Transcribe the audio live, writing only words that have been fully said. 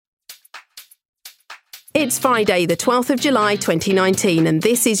It's Friday, the 12th of July 2019, and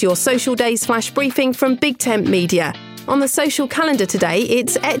this is your Social Days flash briefing from Big Tent Media. On the social calendar today,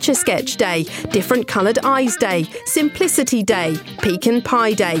 it's Etch-a-Sketch Day, Different Coloured Eyes Day, Simplicity Day, Pecan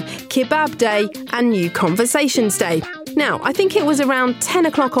Pie Day, Kebab Day, and New Conversations Day. Now, I think it was around 10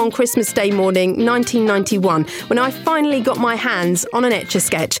 o'clock on Christmas Day morning, 1991, when I finally got my hands on an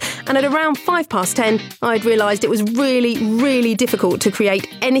Etch-a-Sketch. And at around 10:05, I'd realised it was really difficult to create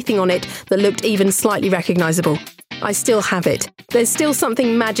anything on it that looked even slightly recognisable. I still have it. There's still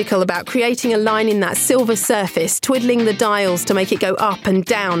something magical about creating a line in that silver surface, twiddling the dials to make it go up and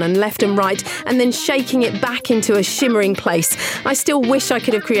down and left and right, and then shaking it back into a shimmering place. I still wish I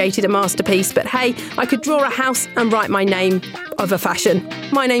could have created a masterpiece, but hey, I could draw a house and write my name of a fashion.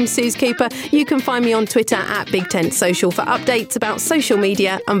 My name's Suze Cooper. You can find me on Twitter at Big Tent Social for updates about social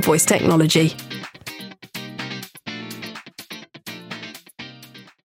media and voice technology.